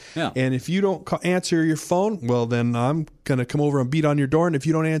 Right? Yeah. And if you don't answer your phone, well, then I'm going to come over and beat on your door. And if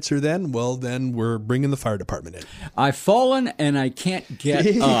you don't answer then we're bringing the fire department in. I've fallen and I can't get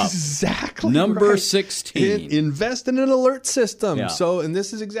up. Exactly. Number right. 16. Invest in an alert system. Yeah. So, and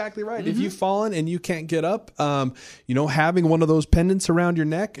this is exactly right. If you've fallen and you can't get up, having one of those pendants around your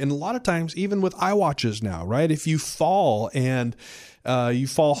neck, and a lot of times even with iWatches now, right? If you fall and you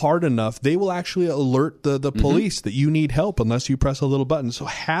fall hard enough, they will actually alert the police that you need help unless you press a little button. So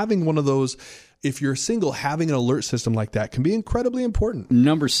having one of those, if you're single, having an alert system like that can be incredibly important.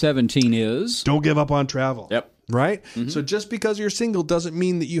 Number 17 is? Don't give up on travel. Yep. Right? So just because you're single doesn't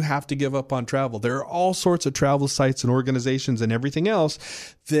mean that you have to give up on travel. There are all sorts of travel sites and organizations and everything else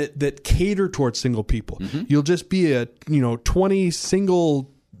that cater towards single people. You'll just be 20 single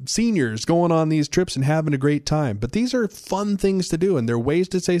seniors going on these trips and having a great time. But these are fun things to do, and they're ways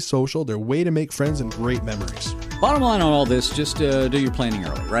to stay social. They're a way to make friends and great memories. Bottom line on all this, just do your planning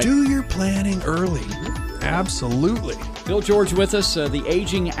early, right? Do your planning early. Absolutely. Bill George with us, the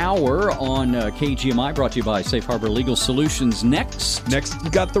Aging Hour on KGMI, brought to you by Safe Harbor Legal Solutions. Next, we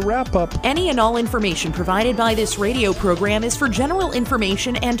got the wrap-up. Any and all information provided by this radio program is for general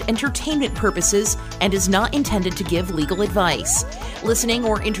information and entertainment purposes and is not intended to give legal advice. Listening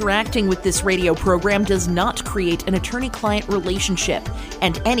or interacting with this radio program does not create an attorney-client relationship,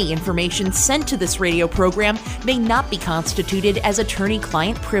 and any information sent to this radio program may not be constituted as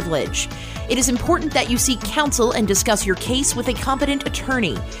attorney-client privilege. It is important that you seek counsel and discuss your case with a competent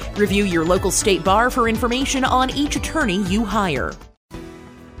attorney. Review your local state bar for information on each attorney you hire.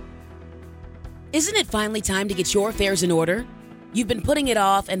 Isn't it finally time to get your affairs in order? You've been putting it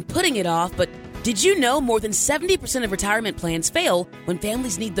off and putting it off, but did you know more than 70% of retirement plans fail when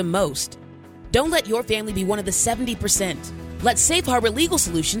families need them most? Don't let your family be one of the 70%. Let Safe Harbor Legal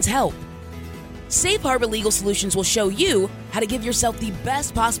Solutions help. Safe Harbor Legal Solutions will show you how to give yourself the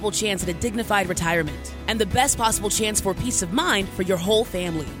best possible chance at a dignified retirement and the best possible chance for peace of mind for your whole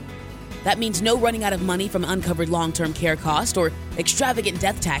family. That means no running out of money from uncovered long-term care costs or extravagant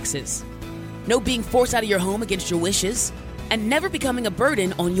death taxes. No being forced out of your home against your wishes, and never becoming a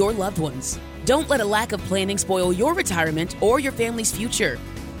burden on your loved ones. Don't let a lack of planning spoil your retirement or your family's future.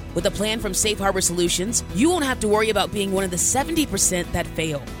 With a plan from Safe Harbor Solutions, you won't have to worry about being one of the 70% that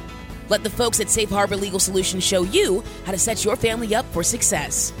fail. Let the folks at Safe Harbor Legal Solutions show you how to set your family up for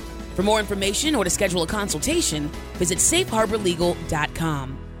success. For more information or to schedule a consultation, visit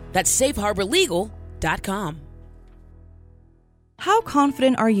safeharborlegal.com. That's safeharborlegal.com. How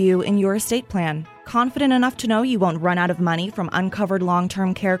confident are you in your estate plan? Confident enough to know you won't run out of money from uncovered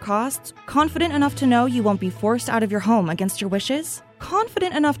long-term care costs? Confident enough to know you won't be forced out of your home against your wishes?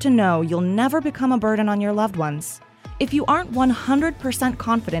 Confident enough to know you'll never become a burden on your loved ones? If you aren't 100%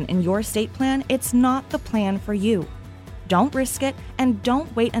 confident in your estate plan, it's not the plan for you. Don't risk it, and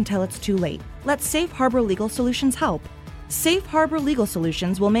don't wait until it's too late. Let Safe Harbor Legal Solutions help. Safe Harbor Legal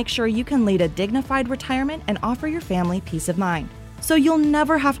Solutions will make sure you can lead a dignified retirement and offer your family peace of mind. So you'll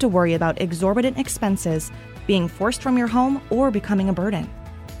never have to worry about exorbitant expenses, being forced from your home, or becoming a burden.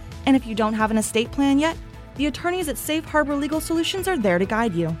 And if you don't have an estate plan yet, the attorneys at Safe Harbor Legal Solutions are there to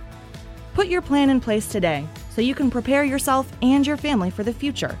guide you. Put your plan in place today so you can prepare yourself and your family for the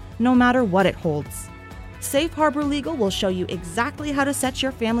future, no matter what it holds. Safe Harbor Legal will show you exactly how to set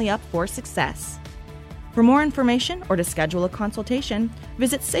your family up for success. For more information or to schedule a consultation,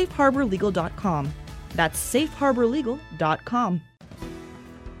 visit safeharborlegal.com. That's safeharborlegal.com.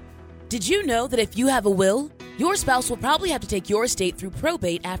 Did you know that if you have a will, your spouse will probably have to take your estate through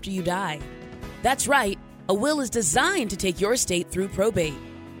probate after you die? That's right, a will is designed to take your estate through probate.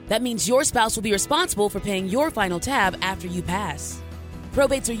 That means your spouse will be responsible for paying your final tab after you pass.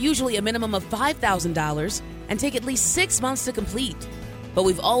 Probates are usually a minimum of $5,000 and take at least 6 months to complete. But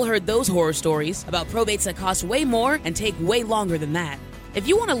we've all heard those horror stories about probates that cost way more and take way longer than that. If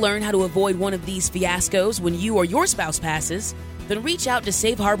you want to learn how to avoid one of these fiascos when you or your spouse passes, then reach out to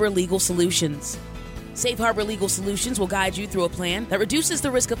Safe Harbor Legal Solutions. Safe Harbor Legal Solutions will guide you through a plan that reduces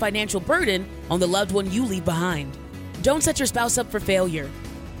the risk of financial burden on the loved one you leave behind. Don't set your spouse up for failure.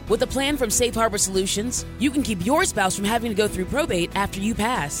 With a plan from Safe Harbor Solutions, you can keep your spouse from having to go through probate after you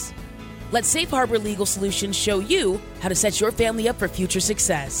pass. Let Safe Harbor Legal Solutions show you how to set your family up for future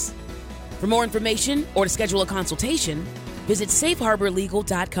success. For more information or to schedule a consultation, visit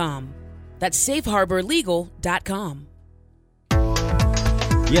safeharborlegal.com. That's safeharborlegal.com.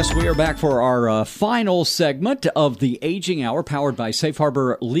 Yes, we are back for our final segment of the Aging Hour, powered by Safe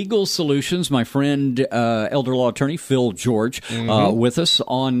Harbor Legal Solutions. My friend, elder law attorney Phil George, with us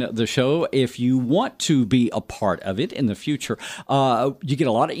on the show. If you want to be a part of it in the future, you get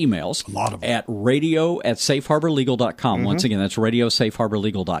a lot of emails. A lot of them. At radio@safeharborlegal.com. Once again, that's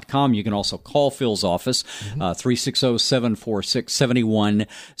radio@safeharborlegal.com. You can also call Phil's office,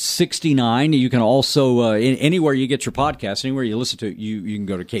 360-746-7169. You can also, anywhere you get your podcast, anywhere you listen to it, you can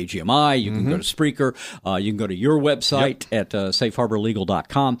go to KGMI, you can go to Spreaker, you can go to your website at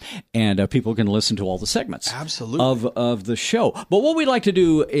safeharborlegal.com, and people can listen to all the segments of the show. But what we'd like to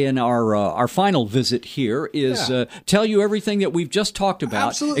do in our final visit here is tell you everything that we've just talked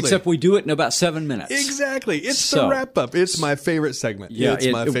about, except we do it in about 7 minutes. Exactly. It's the wrap-up. It's my favorite segment. Yeah, it's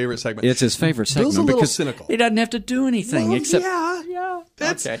my favorite segment. It's his favorite segment. Bill's a little because cynical. He doesn't have to do anything except... Yeah.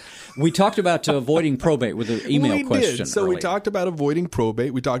 Okay. We talked about avoiding probate with the email question. So earlier. we talked about avoiding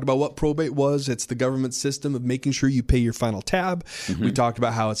probate. We talked about what probate was. It's the government system of making sure you pay your final tab. We talked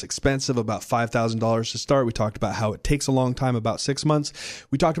about how it's expensive, about $5,000 to start. We talked about how it takes a long time, about 6 months.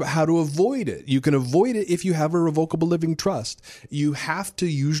 We talked about how to avoid it. You can avoid it if you have a revocable living trust. You have to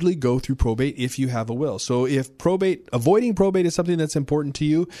usually go through probate if you have a will. So if avoiding probate is something that's important to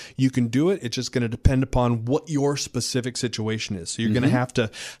you, you can do it. It's just going to depend upon what your specific situation is. So you're going to have to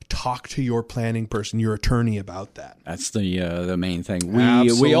talk to your planning person, your attorney, about that. That's the main thing.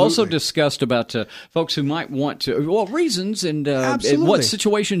 Absolutely. We also discussed about folks who might want to, reasons and what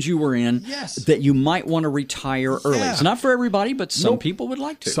situations you were in that you might want to retire early. It's not for everybody, but some people would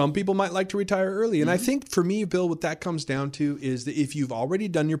like to. Some people might like to retire early. And I think for me, Bill, what that comes down to is that if you've already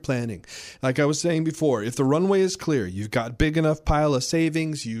done your planning, like I was saying before, if the runway is clear, you've got big enough pile of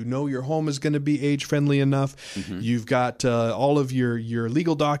savings, you know your home is going to be age-friendly enough, you've got all of your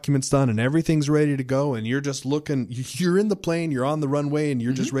legal documents done and everything's ready to go, and you're just looking, you're in the plane, you're on the runway, and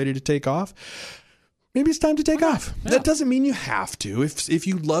you're just ready to take off, maybe it's time to take off. Yeah. That doesn't mean you have to. If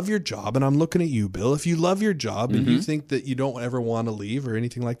you love your job, and I'm looking at you, Bill, if you love your job and you think that you don't ever want to leave or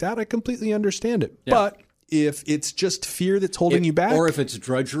anything like that, I completely understand it. Yeah. But if it's just fear that's holding you back, or if it's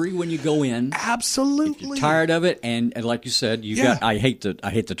drudgery when you go in, absolutely, if you're tired of it, and like you said, you got, I hate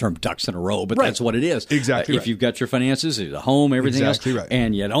the term ducks in a row, but that's what it is. Exactly. If you've got your finances, the home, everything else,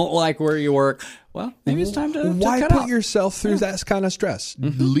 and you don't like where you work, well, maybe it's time to why cut put out. yourself through that kind of stress?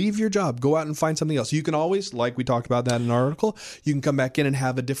 Leave your job. Go out and find something else. You can always, like we talked about that in an article, you can come back in and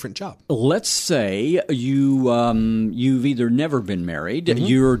have a different job. Let's say you've either never been married,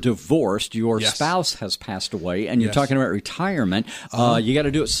 you're divorced, your spouse has passed away, and you're talking about retirement. You got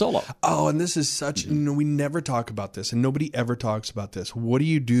to do it solo. Oh, and this is such, we never talk about this, and nobody ever talks about this. What do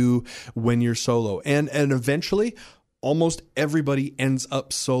you do when you're solo? And eventually, almost everybody ends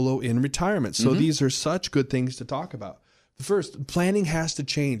up solo in retirement. So these are such good things to talk about. First, planning has to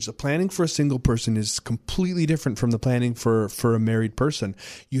change. The planning for a single person is completely different from the planning for a married person.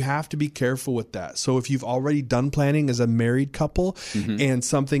 You have to be careful with that. So if you've already done planning as a married couple and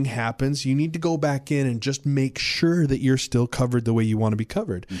something happens, you need to go back in and just make sure that you're still covered the way you want to be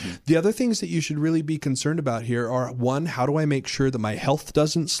covered. The other things that you should really be concerned about here are, one, how do I make sure that my health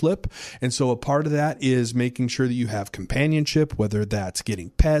doesn't slip? And so a part of that is making sure that you have companionship, whether that's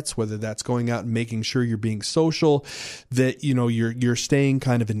getting pets, whether that's going out and making sure you're being social, that you're staying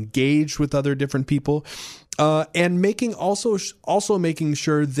kind of engaged with other different people, and making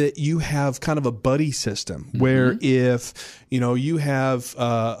sure that you have kind of a buddy system where if you have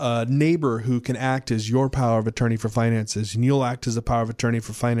a neighbor who can act as your power of attorney for finances, and you'll act as a power of attorney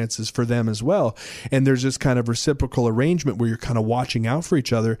for finances for them as well, and there's this kind of reciprocal arrangement where you're kind of watching out for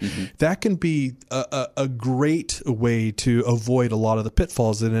each other, that can be a great way to avoid a lot of the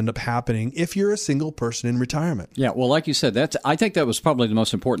pitfalls that end up happening if you're a single person in retirement. Yeah, well, like you said, I think that was probably the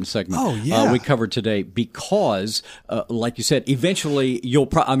most important segment we covered today, because, like you said, eventually you'll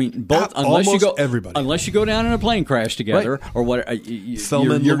unless you go down in a plane crash together or what,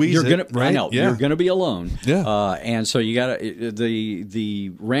 you're gonna be alone. Yeah, and so you got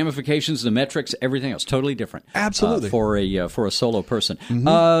the ramifications, the metrics, everything else totally different. Absolutely, for a solo person.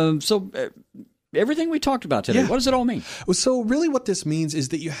 Everything we talked about today, what does it all mean? So really what this means is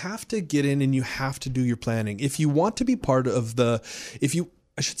that you have to get in and you have to do your planning. If you want to be part of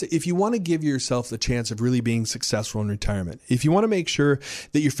if you want to give yourself the chance of really being successful in retirement, if you want to make sure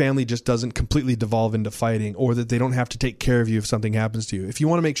that your family just doesn't completely devolve into fighting, or that they don't have to take care of you if something happens to you, if you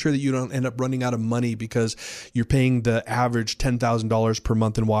want to make sure that you don't end up running out of money because you're paying the average $10,000 per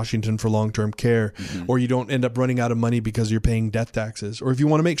month in Washington for long-term care, or you don't end up running out of money because you're paying death taxes, or if you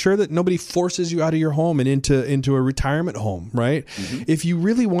want to make sure that nobody forces you out of your home and into a retirement home, right? If you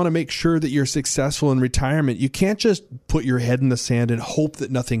really want to make sure that you're successful in retirement, you can't just put your head in the sand and hope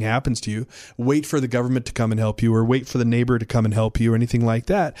that nothing happens to you, wait for the government to come and help you, or wait for the neighbor to come and help you, or anything like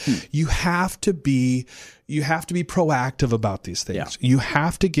that. You have to be proactive about these things. Yeah. You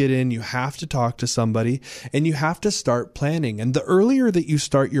have to get in, you have to talk to somebody, and you have to start planning. And the earlier that you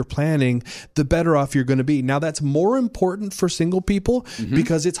start your planning, the better off you're going to be. Now, that's more important for single people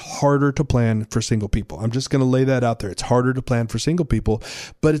because it's harder to plan for single people. I'm just going to lay that out there. It's harder to plan for single people,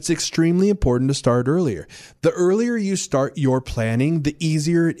 but it's extremely important to start earlier. The earlier you start your planning, the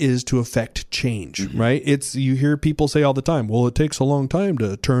easier it is to affect change, right? You hear people say all the time, well, it takes a long time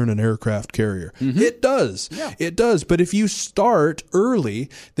to turn an aircraft carrier. It does. Yeah. It does. But if you start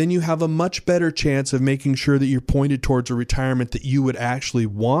early, then you have a much better chance of making sure that you're pointed towards a retirement that you would actually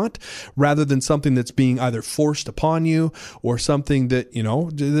want, rather than something that's being either forced upon you or something that,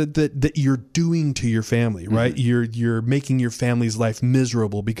 that you're doing to your family, right? You're making your family's life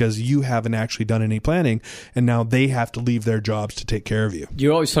miserable because you haven't actually done any planning, and now they have to leave their jobs to take care of you.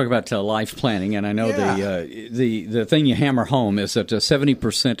 You always talk about life planning, and I know the thing you hammer home is that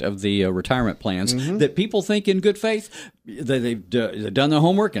 70% of the retirement plans that people think in good faith they've done their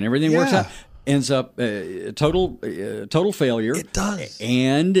homework and everything works out, ends up total failure. It does.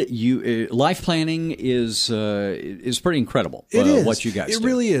 And life planning is pretty incredible. It is. What you guys do. It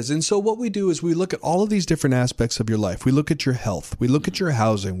really is. And so what we do is we look at all of these different aspects of your life. We look at your health. We look at your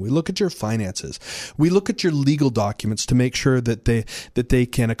housing. We look at your finances. We look at your legal documents to make sure that they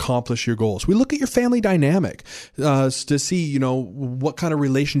can accomplish your goals. We look at your family dynamic to see, what kind of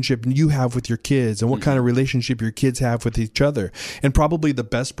relationship you have with your kids and what kind of relationship your kids have with each other. And probably the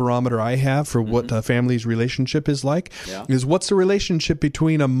best barometer I have for what a family's relationship is like is what's the relationship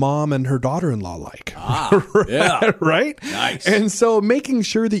between a mom and her daughter-in-law like? Right? Nice. And so making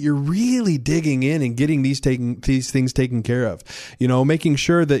sure that you're really digging in and getting these things taken care of, making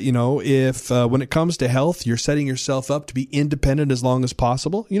sure that, if when it comes to health, you're setting yourself up to be independent as long as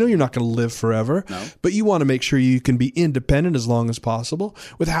possible. You're not going to live forever, but you want to make sure you can be independent as long as possible.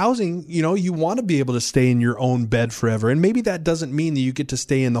 With housing, you want to be able to stay in your own bed forever. And maybe that doesn't mean that you get to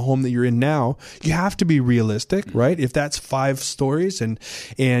stay in the home that you're in now. You have to be realistic, right? If that's 5 stories and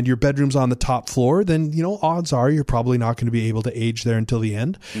your bedroom's on the top floor, then, odds are you're probably not going to be able to age there until the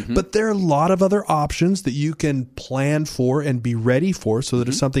end. But there are a lot of other options that you can plan for and be ready for, so that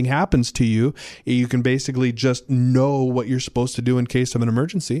if something happens to you, you can basically just know what you're supposed to do in case of an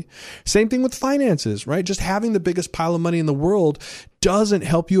emergency. Same thing with finances, right? Just having the biggest pile of money in the world doesn't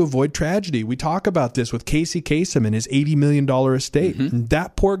help you avoid tragedy. We talk about this with Casey Kasem and his $80 million estate. And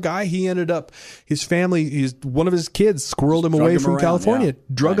that poor guy, he ended up, one of his kids squirreled him away from California,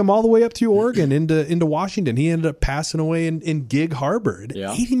 drug him all the way up to Oregon into Washington. He ended up passing away in Gig Harbor.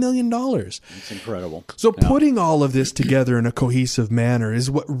 $80 million. It's incredible. So putting all of this together in a cohesive manner is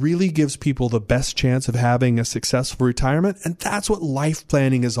what really gives people the best chance of having a successful retirement. And that's what life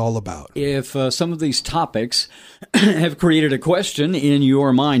planning is all about. If some of these topics have created a question in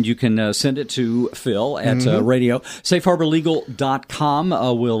your mind, you can send it to Phil at radio.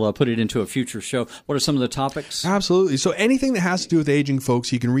 SafeHarborLegal.com. We'll put it into a future show. What are some of the topics? Absolutely. So anything that has to do with aging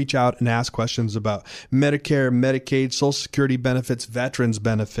folks, you can reach out and ask questions about Medicare, Medicaid, Social Security benefits, veterans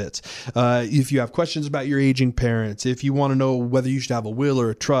benefits. If you have questions about your aging parents, if you want to know whether you should have a will or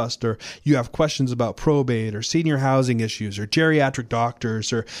a trust, or you have questions about probate or senior housing issues or geriatric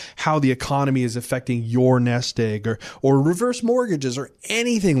doctors, or how the economy is affecting your nest egg, or reverse mortgages, or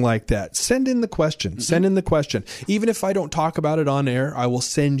anything like that, send in the question. Send in the question. Even if I don't talk about it on air, I will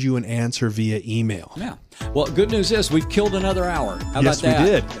send you an answer via email. Yeah. Well, good news is we've killed another hour. How yes, about that? Yes, we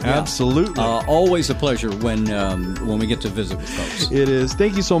did. Yeah. Absolutely. Always a pleasure when we get to visit with folks. It is.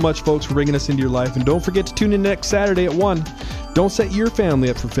 Thank you so much, folks, for bringing us into your life. And don't forget to tune in next Saturday at 1. Don't set your family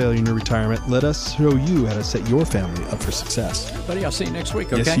up for failure in your retirement. Let us show you how to set your family up for success. Everybody, I'll see you next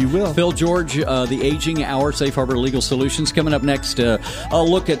week, okay? Yes, you will. Phil George, The Aging Hour, Safe Harbor Legal Solutions. Coming up next, I'll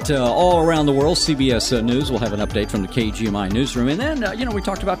look at all around the world, CBS News. We'll have an update from the KGMI newsroom. And then, we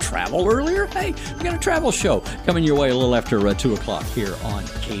talked about travel earlier. Hey, we got a travel show coming your way a little after 2 o'clock here on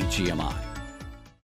KGMI.